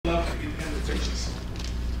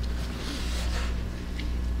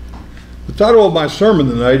The title of my sermon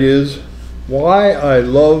tonight is Why I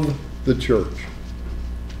Love the Church.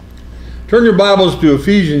 Turn your Bibles to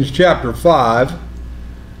Ephesians chapter 5,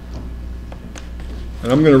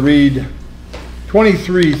 and I'm going to read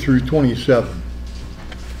 23 through 27.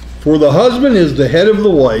 For the husband is the head of the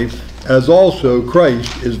wife, as also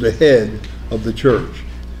Christ is the head of the church.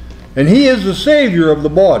 And he is the Savior of the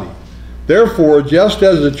body. Therefore, just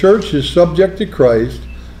as the church is subject to Christ,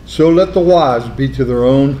 so let the wives be to their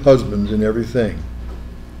own husbands in everything.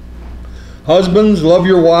 Husbands, love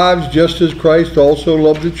your wives just as Christ also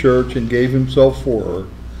loved the church and gave himself for her,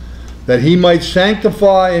 that he might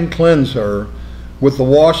sanctify and cleanse her with the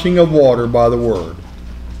washing of water by the word,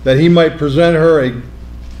 that he might present her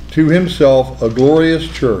to himself a glorious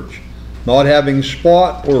church, not having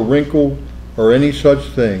spot or wrinkle or any such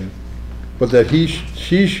thing, but that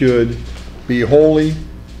she should be holy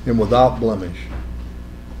and without blemish.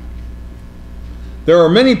 There are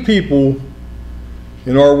many people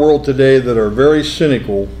in our world today that are very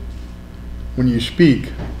cynical when you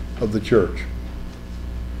speak of the church.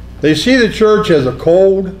 They see the church as a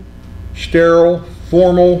cold, sterile,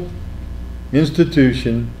 formal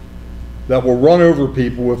institution that will run over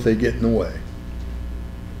people if they get in the way.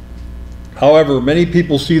 However, many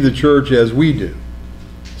people see the church as we do,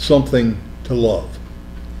 something to love.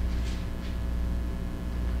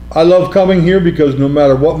 I love coming here because no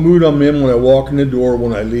matter what mood I'm in when I walk in the door,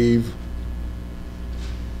 when I leave,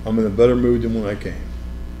 I'm in a better mood than when I came.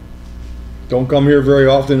 Don't come here very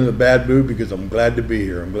often in a bad mood because I'm glad to be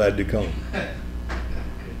here. I'm glad to come.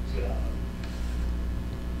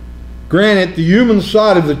 Granted, the human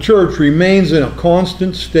side of the church remains in a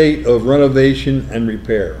constant state of renovation and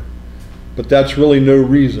repair, but that's really no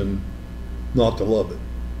reason not to love it.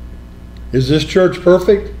 Is this church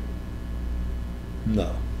perfect?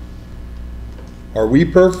 No. Are we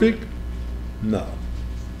perfect? No.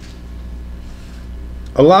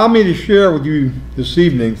 Allow me to share with you this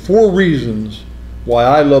evening 4 reasons why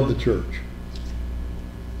I love the church.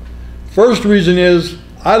 First reason is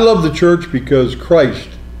I love the church because Christ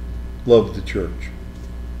loved the church.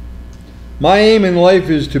 My aim in life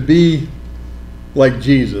is to be like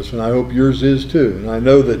Jesus, and I hope yours is too. And I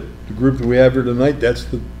know that the group that we have here tonight, that's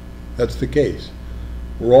the case.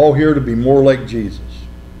 We're all here to be more like Jesus.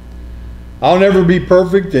 I'll never be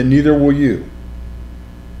perfect, and neither will you.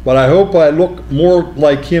 But I hope I look more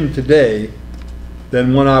like him today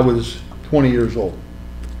than when I was 20 years old.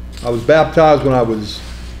 I was baptized when I was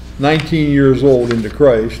 19 years old into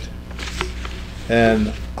Christ,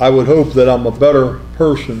 and I would hope that I'm a better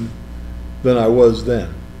person than I was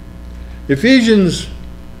then. Ephesians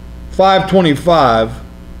 5:25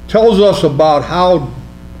 tells us about how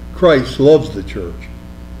Christ loves the church.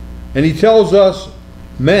 And he tells us,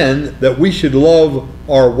 men, that we should love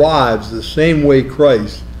our wives the same way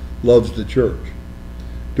Christ loves the church.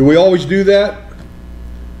 Do we always do that?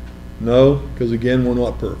 No, because again, we're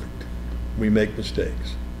not perfect. We make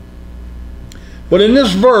mistakes. But in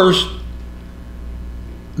this verse,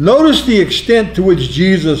 notice the extent to which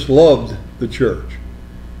Jesus loved the church.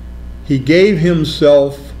 He gave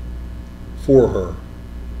himself for her.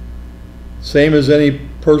 Same as any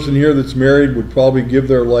person here that's married would probably give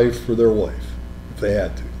their life for their wife if they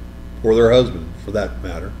had to, or their husband for that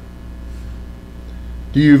matter.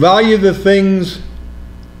 Do you value the things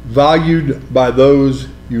valued by those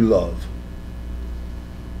you love?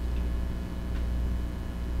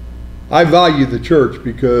 I value the church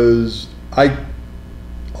because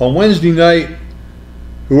on Wednesday night,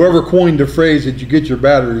 whoever coined the phrase that you get your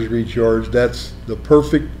batteries recharged, that's the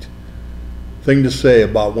perfect thing to say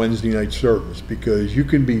about Wednesday night service, because you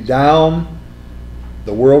can be down,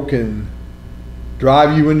 the world can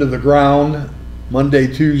drive you into the ground Monday,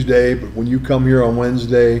 Tuesday, but when you come here on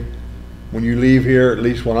Wednesday, when you leave here, at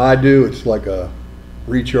least when I do, it's like a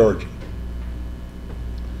recharging.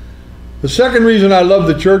 The second reason I love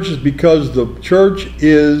the church is because the church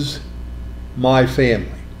is my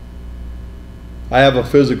family. I have a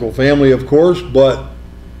physical family, of course, but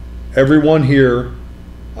everyone here,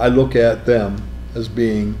 I look at them as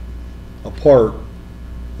being a part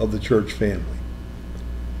of the church family.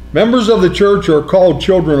 Members of the church are called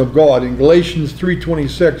children of God. In Galatians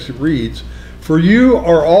 3:26 it reads, "For you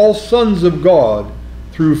are all sons of God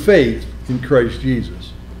through faith in Christ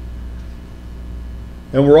Jesus."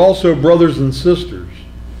 And we're also brothers and sisters.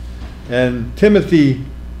 And 1 Timothy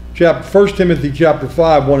chapter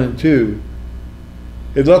 5, 1 and 2,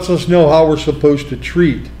 it lets us know how we're supposed to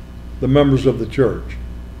treat the members of the church.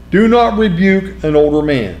 Do not rebuke an older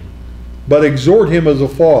man, but exhort him as a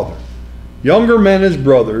father, younger men as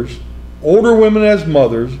brothers, older women as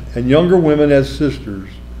mothers, and younger women as sisters,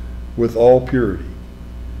 with all purity.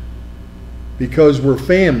 because we're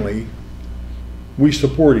family, we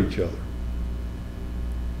support each other.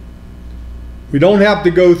 We don't have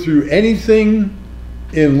to go through anything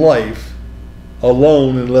in life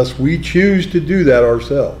alone unless we choose to do that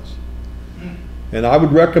ourselves. And I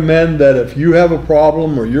would recommend that if you have a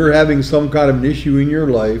problem or you're having some kind of an issue in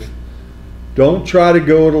your life, don't try to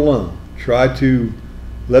go it alone. Try to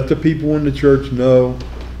let the people in the church know,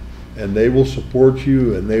 and they will support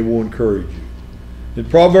you and they will encourage you. In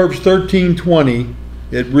Proverbs 13:20,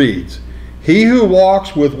 it reads, "He who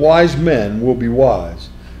walks with wise men will be wise,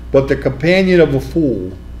 but the companion of a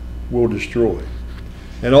fool will destroy."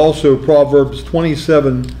 And also Proverbs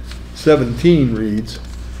 27:17 reads,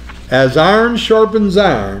 "As iron sharpens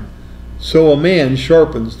iron, so a man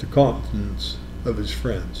sharpens the countenance of his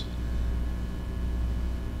friends."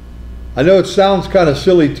 I know it sounds kind of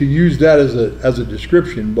silly to use that as a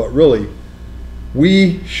description, but really,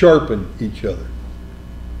 we sharpen each other.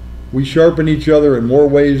 We sharpen each other in more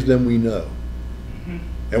ways than we know.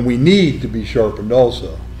 And we need to be sharpened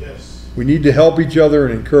also. Yes. We need to help each other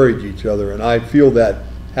and encourage each other, and I feel that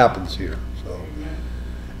happens here. So.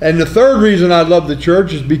 And the third reason I love the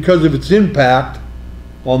church is because of its impact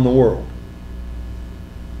on the world.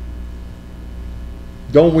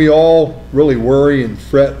 Don't we all really worry and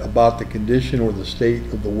fret about the condition or the state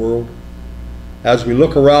of the world? As we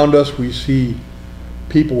look around us, we see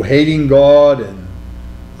people hating God and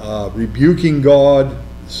rebuking God,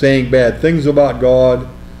 saying bad things about God.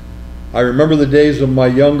 I remember the days of my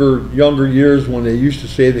younger years when they used to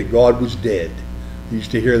say that God was dead. I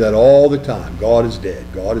used to hear that all the time. God is dead.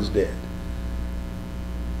 God is dead.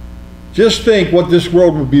 Just think what this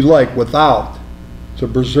world would be like without the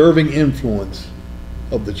preserving influence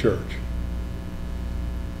of the church.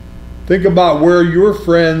 Think about where your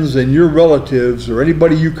friends and your relatives or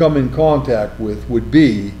anybody you come in contact with would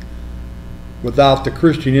be without the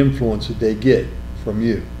Christian influence that they get from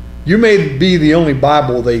you. You may be the only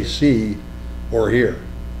Bible they see or hear.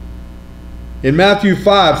 In Matthew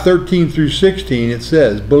 5:13 through 16 it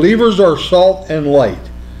says, "Believers are salt and light.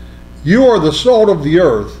 You are the salt of the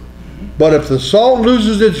earth, but if the salt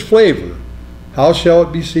loses its flavor, how shall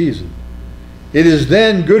it be seasoned? It is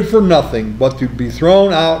then good for nothing but to be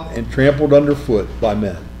thrown out and trampled underfoot by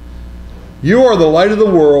men. You are the light of the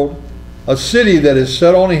world. A city that is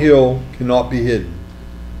set on a hill cannot be hidden.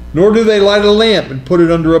 Nor do they light a lamp and put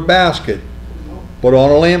it under a basket, but on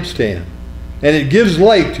a lampstand. And it gives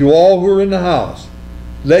light to all who are in the house.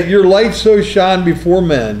 Let your light so shine before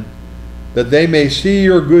men that they may see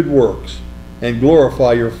your good works and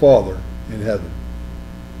glorify your Father in heaven."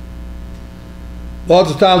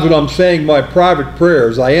 Lots of times when I'm saying my private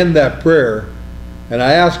prayers, I end that prayer and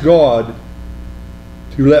I ask God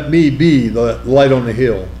to let me be the light on the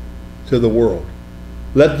hill to the world.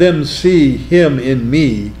 Let them see Him in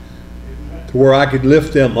me to where I could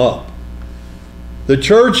lift them up. The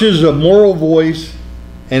church is a moral voice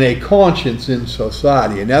and a conscience in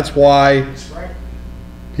society, and that's why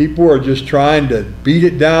people are just trying to beat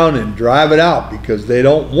it down and drive it out because they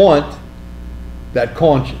don't want that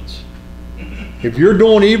conscience. If you're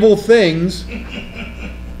doing evil things,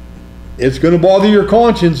 it's going to bother your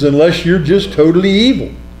conscience unless you're just totally evil.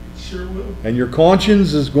 Sure will. And your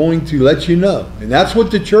conscience is going to let you know. And that's what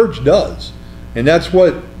the church does. And that's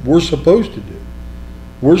what we're supposed to do.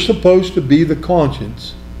 We're supposed to be the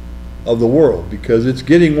conscience of the world because it's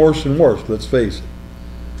getting worse and worse, let's face it.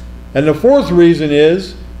 And the fourth reason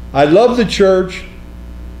is, I love the church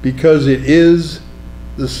because it is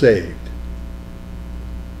the saved.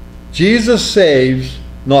 Jesus saves,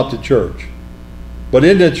 not the church. But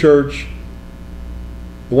in the church,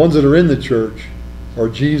 the ones that are in the church are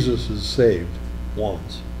Jesus' saved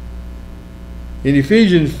ones. In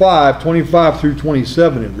Ephesians 5:25 through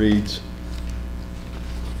 27 it reads,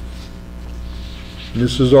 and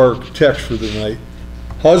this is our text for tonight,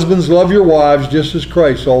 "Husbands, love your wives just as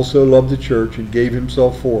Christ also loved the church and gave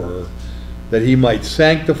himself for her, that he might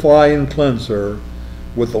sanctify and cleanse her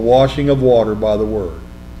with the washing of water by the word,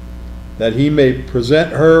 that he may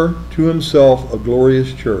present her to himself a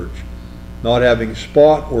glorious church, not having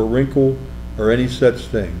spot or wrinkle or any such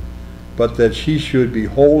thing, but that she should be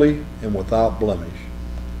holy and without blemish."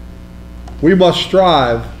 We must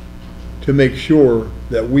strive to make sure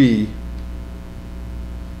that we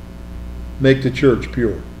make the church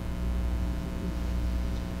pure.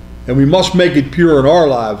 And we must make it pure in our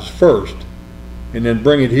lives first, and then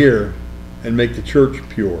bring it here and make the church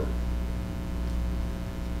pure.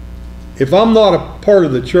 If I'm not a part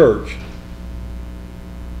of the church,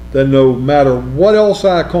 then no matter what else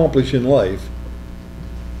I accomplish in life,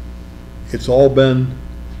 it's all been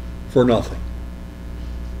for nothing.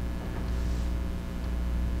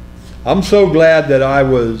 I'm so glad that I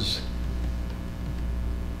was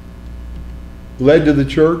led to the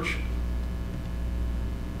church,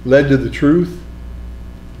 led to the truth,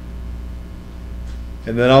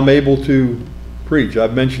 and then I'm able to preach.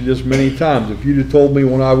 I've mentioned this many times. If you'd have told me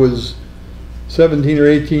when I was 17 or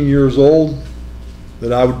 18 years old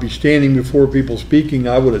that I would be standing before people speaking,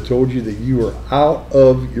 I would have told you that you were out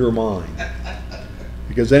of your mind.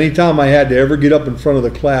 Because anytime I had to ever get up in front of the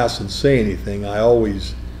class and say anything, I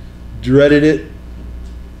always dreaded it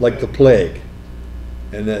like the plague.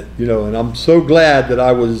 And that, you know, and I'm so glad that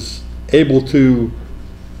I was able to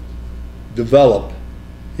develop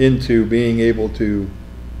into being able to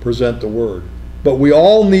present the Word. But we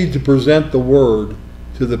all need to present the Word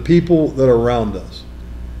to the people that are around us.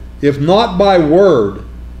 If not by word,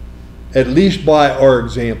 at least by our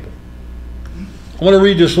example. I want to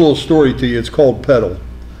read this little story to you. It's called Pedal.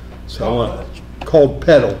 So called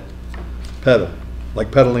Pedal. Pedal.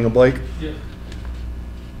 Like pedaling a bike? Yeah.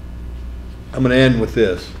 I'm going to end with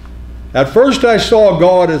this. At first I saw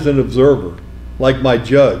God as an observer, like my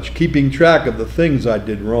judge, keeping track of the things I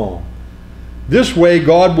did wrong. This way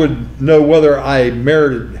God would know whether I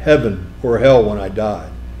merited heaven or hell when I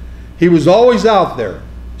died. He was always out there,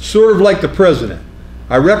 sort of like the president.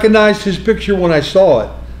 I recognized his picture when I saw it,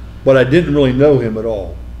 but I didn't really know him at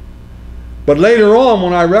all. But later on,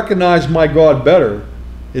 when I recognized my God better,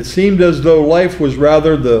 it seemed as though life was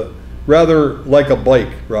rather like a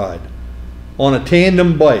bike ride, on a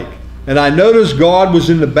tandem bike. And I noticed God was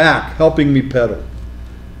in the back helping me pedal.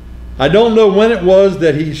 I don't know when it was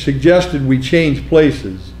that he suggested we change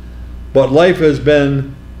places, but life has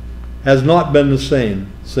not been the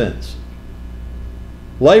same since.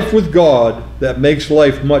 Life with God, that makes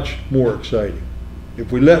life much more exciting.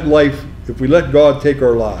 If we let God take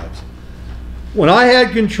our lives. When I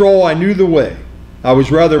had control, I knew the way. I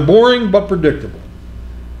was rather boring but predictable.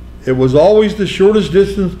 It was always the shortest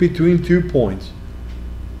distance between 2 points.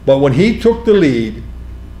 But when he took the lead,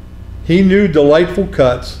 he knew delightful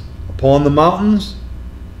cuts upon the mountains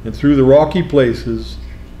and through the rocky places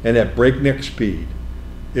and at breakneck speed.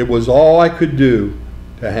 It was all I could do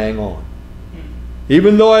to hang on.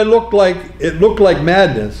 Even though it looked like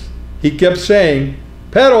madness, he kept saying,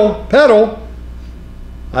 "Pedal, pedal."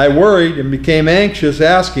 I worried and became anxious,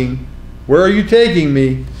 asking, "Where are you taking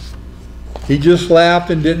me?" He just laughed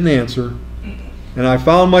and didn't answer, and I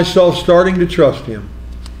found myself starting to trust him.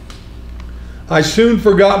 I soon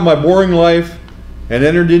forgot my boring life and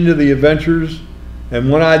entered into the adventures, and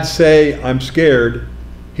when I'd say, "I'm scared,"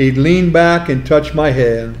 he'd lean back and touch my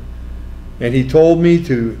hand, and he took me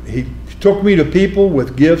to people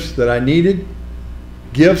with gifts that I needed,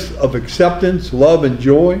 gifts of acceptance, love, and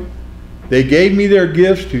joy. They gave me their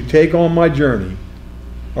gifts to take on my journey,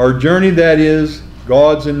 our journey that is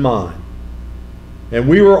God's and mine. And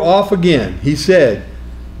we were off again. He said,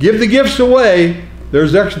 "Give the gifts away.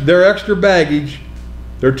 They're extra baggage.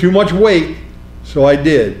 They're too much weight." So I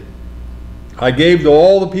did. I gave to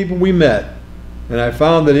all the people we met, and I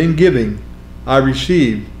found that in giving, I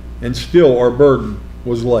received, and still our burden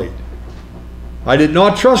was light. I did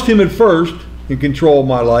not trust him at first in control of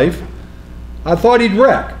my life. I thought he'd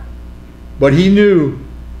wreck, but he knew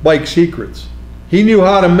bike secrets. He knew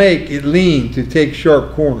how to make it lean to take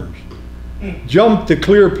sharp corners, jump to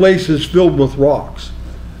clear places filled with rocks,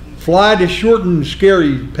 fly to shorten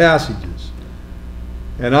scary passages.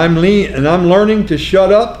 And I'm learning to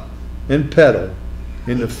shut up and pedal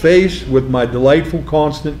in the face with my delightful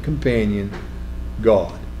constant companion,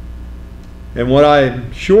 God. And when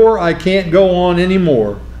I'm sure I can't go on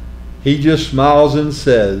anymore, he just smiles and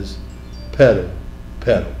says, "Pedal,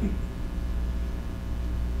 pedal."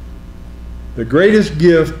 The greatest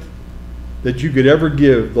gift that you could ever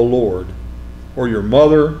give the Lord, or your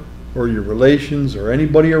mother, or your relations, or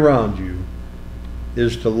anybody around you,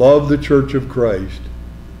 is to love the Church of Christ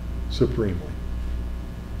supremely.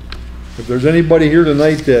 If there's anybody here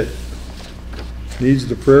tonight that needs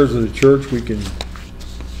the prayers of the church, we can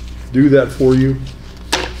do that for you.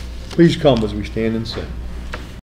 Please come as we stand and sing.